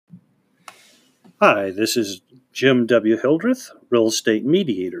Hi, this is Jim W. Hildreth, Real Estate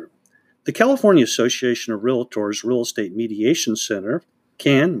Mediator. The California Association of Realtors Real Estate Mediation Center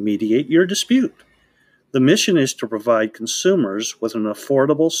can mediate your dispute. The mission is to provide consumers with an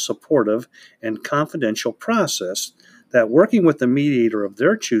affordable, supportive, and confidential process that, working with the mediator of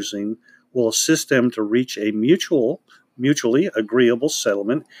their choosing, will assist them to reach a mutually agreeable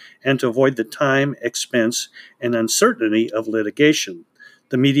settlement and to avoid the time, expense, and uncertainty of litigation.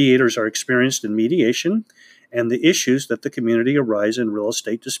 The mediators are experienced in mediation and the issues that the community arise in real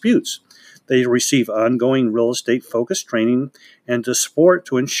estate disputes. They receive ongoing real estate focused training and support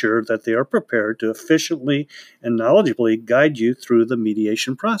to ensure that they are prepared to efficiently and knowledgeably guide you through the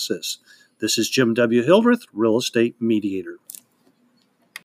mediation process. This is Jim W. Hildreth, Real Estate Mediator.